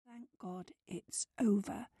God, it's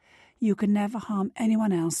over. You can never harm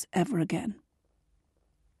anyone else ever again.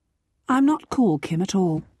 I'm not called Kim at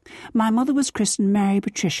all. My mother was christened Mary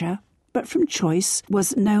Patricia, but from choice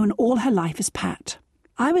was known all her life as Pat.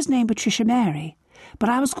 I was named Patricia Mary, but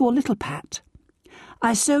I was called Little Pat.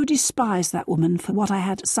 I so despised that woman for what I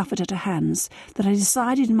had suffered at her hands that I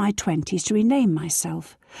decided in my 20s to rename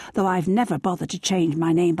myself, though I've never bothered to change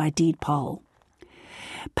my name by deed poll.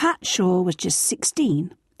 Pat Shaw was just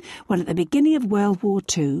 16 when, at the beginning of World War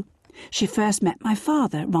II, she first met my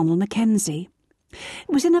father, Ronald Mackenzie. It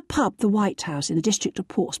was in a pub, the White House, in the district of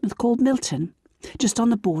Portsmouth called Milton, just on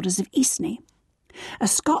the borders of Eastney. A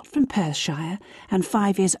Scot from Perthshire and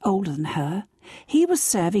 5 years older than her, he was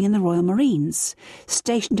serving in the Royal Marines,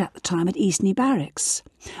 stationed at the time at Eastney Barracks.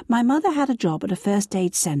 My mother had a job at a first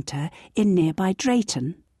aid centre in nearby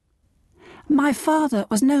Drayton. My father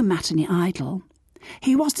was no matinee idol.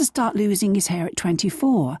 He was to start losing his hair at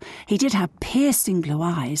 24. He did have piercing blue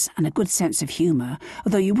eyes and a good sense of humour,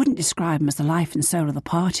 although you wouldn't describe him as the life and soul of the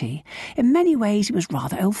party. In many ways he was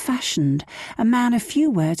rather old-fashioned, a man of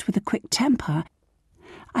few words with a quick temper.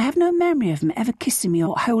 I have no memory of him ever kissing me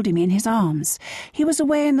or holding me in his arms. He was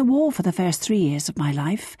away in the war for the first 3 years of my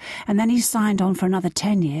life, and then he signed on for another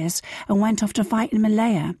 10 years and went off to fight in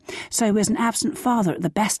Malaya, so he was an absent father at the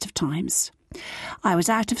best of times. I was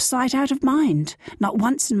out of sight, out of mind. Not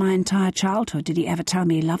once in my entire childhood did he ever tell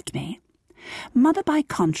me he loved me. Mother, by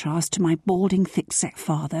contrast to my balding, thick-set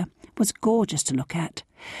father, was gorgeous to look at.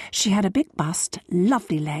 She had a big bust,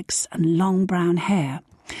 lovely legs and long brown hair,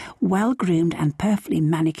 well-groomed and perfectly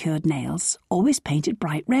manicured nails, always painted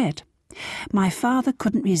bright red. My father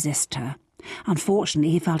couldn't resist her.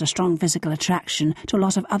 Unfortunately, he felt a strong physical attraction to a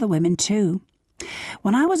lot of other women too.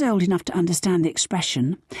 When I was old enough to understand the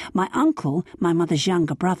expression, my uncle, my mother's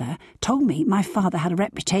younger brother, told me my father had a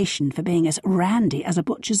reputation for being as randy as a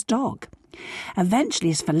butcher's dog. Eventually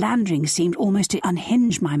his philandering seemed almost to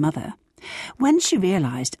unhinge my mother. When she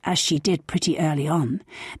realised, as she did pretty early on,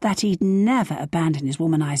 that he'd never abandoned his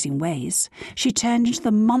womanising ways, she turned into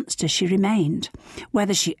the monster she remained.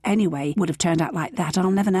 Whether she anyway would have turned out like that, I'll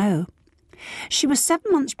never know. She was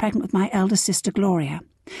 7 months pregnant with my elder sister Gloria,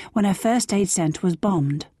 when her first aid centre was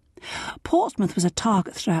bombed. Portsmouth was a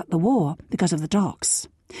target throughout the war because of the docks.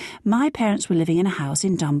 My parents were living in a house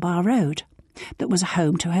in Dunbar Road that was a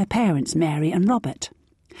home to her parents, Mary and Robert.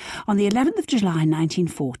 On the 11th of July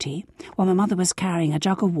 1940, while my mother was carrying a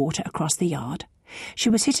jug of water across the yard, she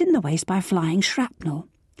was hit in the waist by flying shrapnel.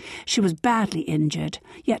 She was badly injured,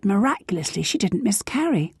 yet miraculously she didn't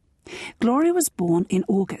miscarry. Gloria was born in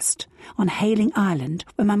August on Hayling Island,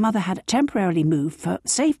 where my mother had temporarily moved for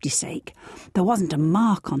safety's sake. There wasn't a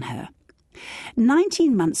mark on her.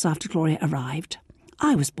 19 months after Gloria arrived,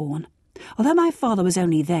 I was born. Although my father was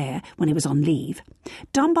only there when he was on leave,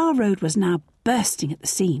 Dunbar Road was now bursting at the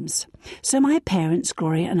seams, so my parents,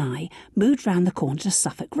 Gloria and I, moved round the corner to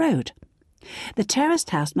Suffolk Road. The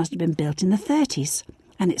terraced house must have been built in the 30s,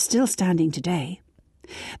 and it's still standing today.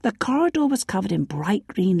 The corridor was covered in bright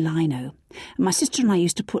green lino, and my sister and I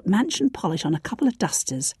used to put mansion polish on a couple of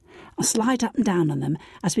dusters and slide up and down on them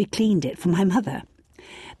as we cleaned it for my mother.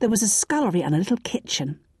 There was a scullery and a little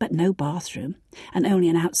kitchen, but no bathroom, and only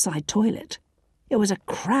an outside toilet. It was a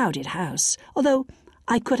crowded house, although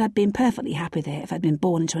I could have been perfectly happy there if I'd been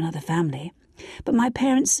born into another family. But my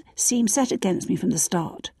parents seemed set against me from the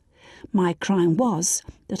start. My crime was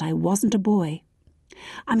that I wasn't a boy.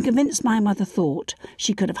 I'm convinced my mother thought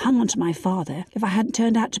she could have hung on to my father if I hadn't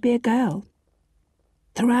turned out to be a girl.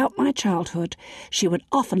 Throughout my childhood, she would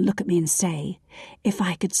often look at me and say, "If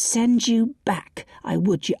I could send you back, I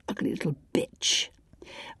would, you ugly little bitch."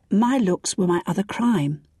 My looks were my other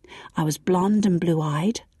crime. I was blonde and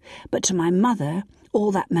blue-eyed, but to my mother,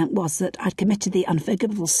 all that meant was that I'd committed the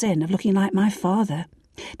unforgivable sin of looking like my father,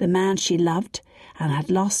 the man she loved and had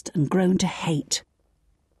lost and grown to hate.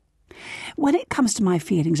 When it comes to my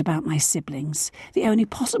feelings about my siblings, the only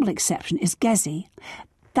possible exception is Gezzy.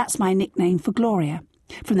 That's my nickname for Gloria.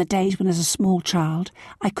 From the days when, as a small child,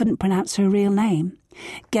 I couldn't pronounce her real name.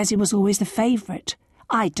 Gezzy was always the favourite.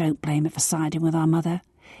 I don't blame her for siding with our mother.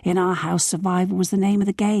 In our house, survival was the name of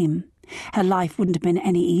the game. Her life wouldn't have been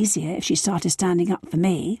any easier if she started standing up for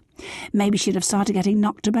me. Maybe she'd have started getting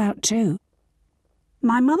knocked about too.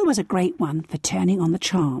 My mother was a great one for turning on the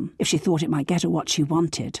charm if she thought it might get her what she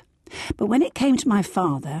wanted. But when it came to my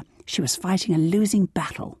father, she was fighting a losing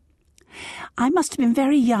battle. I must have been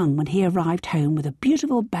very young when he arrived home with a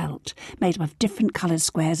beautiful belt made up of different coloured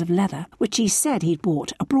squares of leather, which he said he'd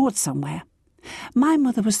bought abroad somewhere. My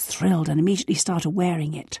mother was thrilled and immediately started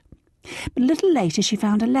wearing it. But a little later she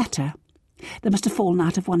found a letter that must have fallen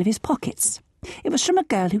out of one of his pockets. It was from a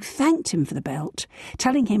girl who thanked him for the belt,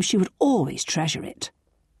 telling him she would always treasure it.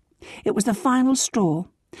 It was the final straw,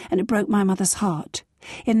 and it broke my mother's heart.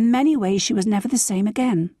 In many ways she was never the same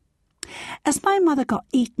again. As my mother got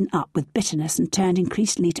eaten up with bitterness and turned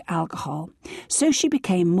increasingly to alcohol, so she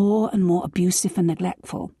became more and more abusive and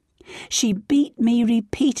neglectful. She beat me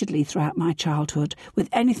repeatedly throughout my childhood with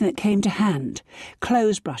anything that came to hand: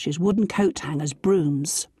 clothes brushes, wooden coat hangers,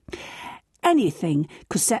 brooms. Anything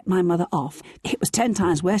could set my mother off. It was 10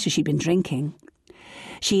 times worse if she'd been drinking.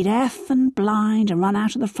 She'd eff and blind and run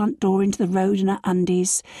out of the front door into the road in her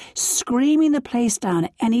undies, screaming the place down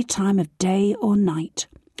at any time of day or night.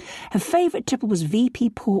 Her favourite tipple was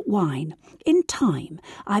VP port wine. In time,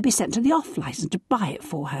 I'd be sent to the off-licence to buy it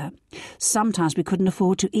for her. Sometimes we couldn't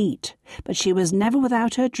afford to eat, but she was never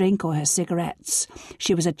without her drink or her cigarettes.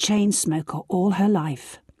 She was a chain smoker all her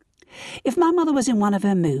life. If my mother was in one of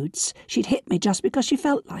her moods, she'd hit me just because she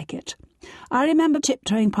felt like it. I remember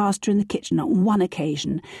tiptoeing past her in the kitchen on one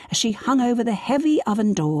occasion as she hung over the heavy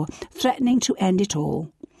oven door, threatening to end it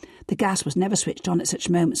all. The gas was never switched on at such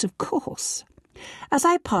moments, of course. As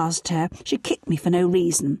I passed her, she kicked me for no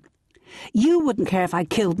reason. "You wouldn't care if I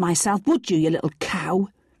killed myself, would you, you little cow?"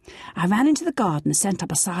 I ran into the garden and sent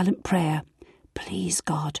up a silent prayer. Please,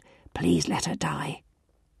 God, please let her die.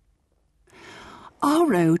 Our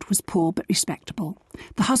road was poor but respectable.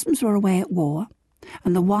 The husbands were away at war,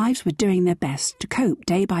 and the wives were doing their best to cope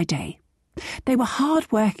day by day. They were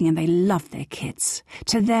hard-working and they loved their kids.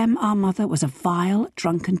 To them, our mother was a vile,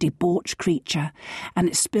 drunken, debauched creature, and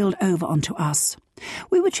it spilled over onto us.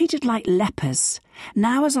 We were treated like lepers.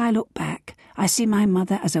 Now, as I look back, I see my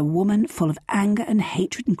mother as a woman full of anger and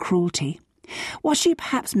hatred and cruelty. Was she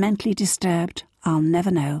perhaps mentally disturbed? I'll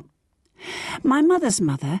never know. My mother's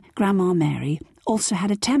mother, Grandma Mary, also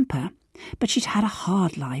had a temper, but she'd had a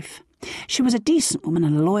hard life. She was a decent woman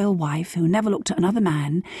and a loyal wife who never looked at another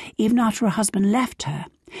man, even after her husband left her.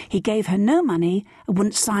 He gave her no money and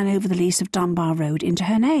wouldn't sign over the lease of Dunbar Road into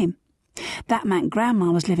her name. That meant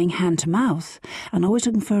Grandma was living hand to mouth and always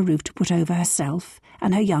looking for a roof to put over herself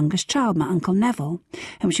and her youngest child, my Uncle Neville,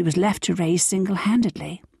 whom she was left to raise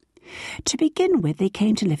single-handedly. To begin with, they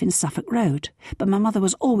came to live in Suffolk Road, but my mother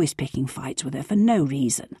was always picking fights with her for no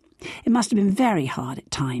reason. It must have been very hard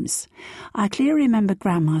at times. I clearly remember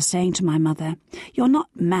Grandma saying to my mother, "You're not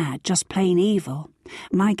mad, just plain evil."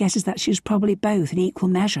 My guess is that she was probably both in equal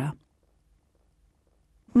measure.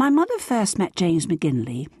 My mother first met James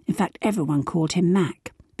McGinley, in fact everyone called him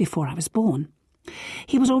Mac, before I was born.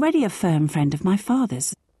 He was already a firm friend of my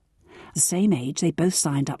father's. At the same age, they both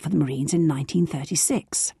signed up for the Marines in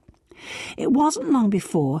 1936. It wasn't long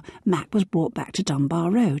before Mac was brought back to Dunbar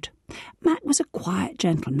Road. Mac was a quiet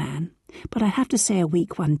gentleman, but I'd have to say a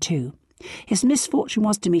weak one too. His misfortune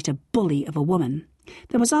was to meet a bully of a woman.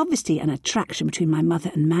 There was obviously an attraction between my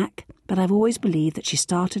mother and Mac, but I've always believed that she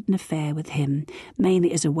started an affair with him,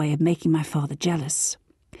 mainly as a way of making my father jealous.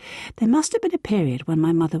 There must have been a period when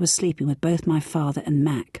my mother was sleeping with both my father and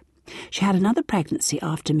Mac. She had another pregnancy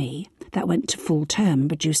after me that went to full term and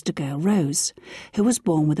produced a girl, Rose, who was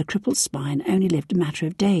born with a crippled spine and only lived a matter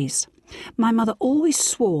of days. My mother always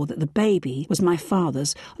swore that the baby was my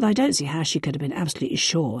father's, although I don't see how she could have been absolutely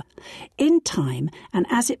sure. In time, and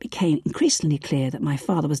as it became increasingly clear that my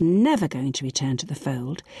father was never going to return to the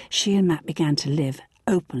fold, she and Matt began to live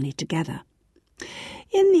openly together.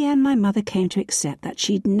 In the end, my mother came to accept that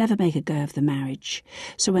she'd never make a go of the marriage.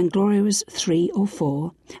 So when Gloria was 3 or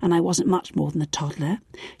 4, and I wasn't much more than a toddler,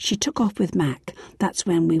 she took off with Mac. That's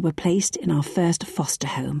when we were placed in our first foster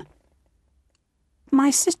home. My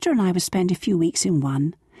sister and I would spend a few weeks in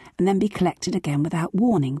one, and then be collected again without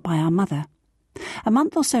warning by our mother. A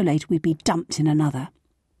month or so later, we'd be dumped in another.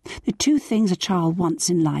 The two things a child wants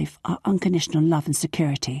in life are unconditional love and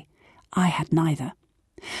security. I had neither.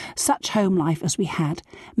 Such home life as we had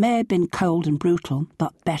may have been cold and brutal,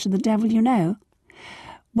 but better the devil you know.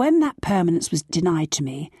 When that permanence was denied to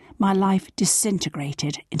me, my life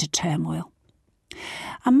disintegrated into turmoil.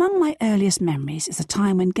 Among my earliest memories is a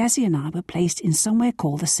time when Gezi and I were placed in somewhere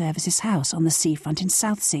called the Services House on the seafront in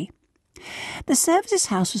Southsea. The Services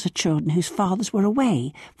House was for children whose fathers were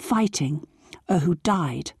away, fighting, or who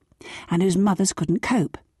died, and whose mothers couldn't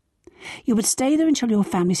cope. You would stay there until your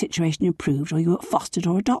family situation improved or you were fostered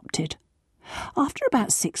or adopted. After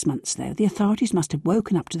about 6 months, though, the authorities must have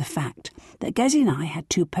woken up to the fact that Gezi and I had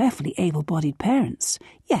two perfectly able-bodied parents.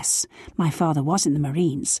 Yes, my father was in the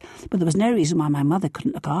Marines, but there was no reason why my mother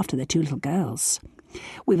couldn't look after their 2 little girls.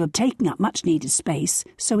 We were taking up much-needed space,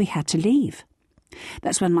 so we had to leave.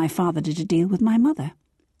 That's when my father did a deal with my mother.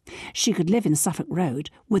 She could live in Suffolk Road,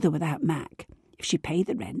 with or without Mac. if she paid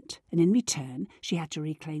the rent, and in return she had to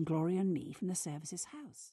reclaim Gloria and me from the services house.